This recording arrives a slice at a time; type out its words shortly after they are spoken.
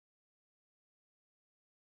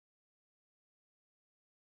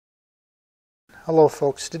Hello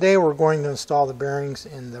folks, today we're going to install the bearings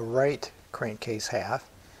in the right crankcase half.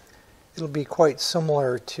 It'll be quite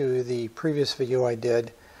similar to the previous video I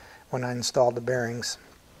did when I installed the bearings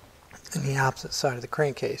in the opposite side of the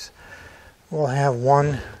crankcase. We'll have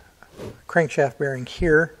one crankshaft bearing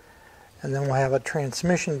here, and then we'll have a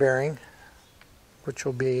transmission bearing which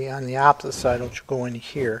will be on the opposite side, which will go into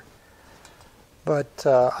here. But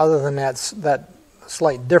other than that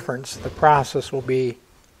slight difference, the process will be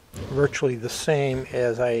virtually the same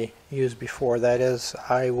as I used before. That is,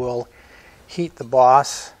 I will heat the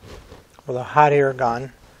boss with a hot air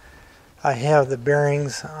gun. I have the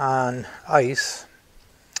bearings on ice,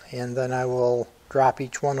 and then I will drop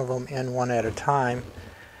each one of them in one at a time,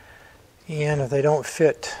 and if they don't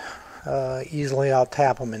fit easily, I'll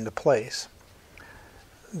tap them into place.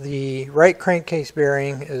 The right crankcase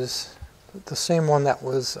bearing is the same one that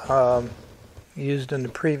was used in the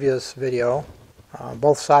previous video.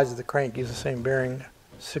 Both sides of the crank use the same bearing,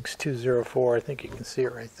 6204. I think you can see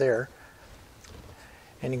it right there.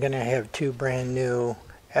 And you're going to have two brand new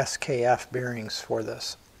SKF bearings for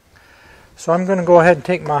this. So I'm going to go ahead and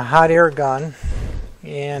take my hot air gun,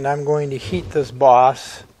 and I'm going to heat this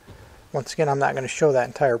boss. Once again, I'm not going to show that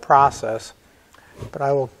entire process, but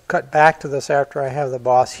I will cut back to this after I have the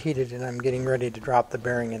boss heated and I'm getting ready to drop the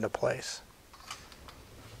bearing into place.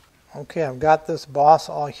 Okay, I've got this boss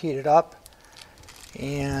all heated up,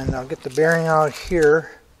 and I'll get the bearing out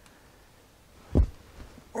here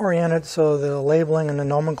oriented so the labeling and the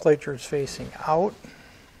nomenclature is facing out,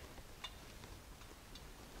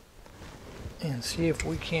 and see if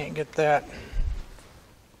we can't get that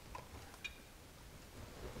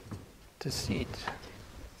to seat.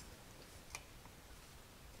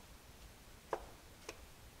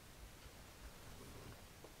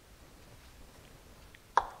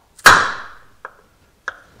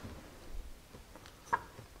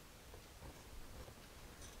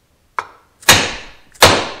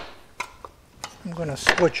 I'm going to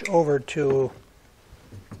switch over to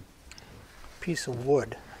a piece of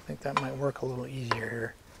wood. I think that might work a little easier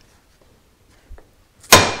here.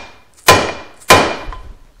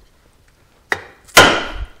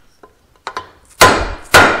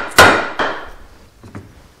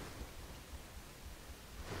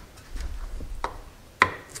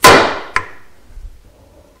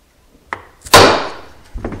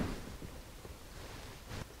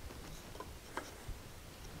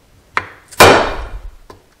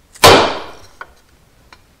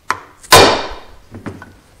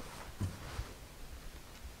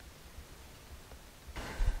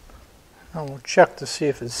 I will check to see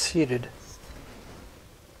if it's seated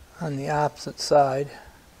on the opposite side,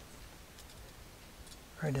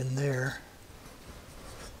 right in there,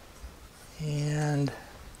 and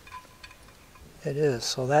it is.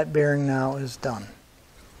 So that bearing now is done.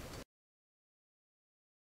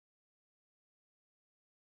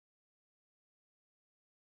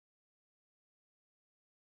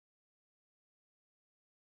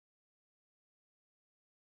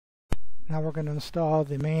 Now we're going to install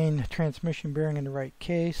the main transmission bearing in the right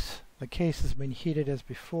case. The case has been heated as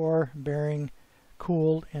before, bearing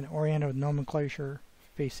cooled and oriented with nomenclature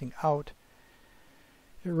facing out.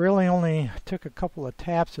 It really only took a couple of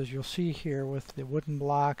taps, as you'll see here, with the wooden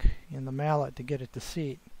block and the mallet to get it to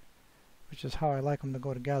seat, which is how I like them to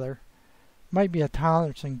go together. Might be a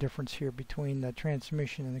tolerancing difference here between the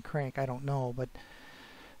transmission and the crank, I don't know, but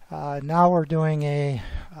now we're doing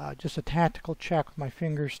just a tactical check with my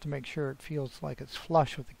fingers to make sure it feels like it's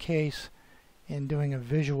flush with the case, and doing a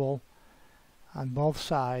visual on both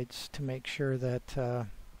sides to make sure that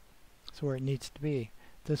it's where it needs to be.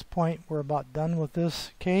 At this point, we're about done with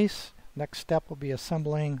this case. Next step will be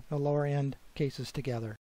assembling the lower end cases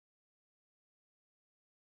together.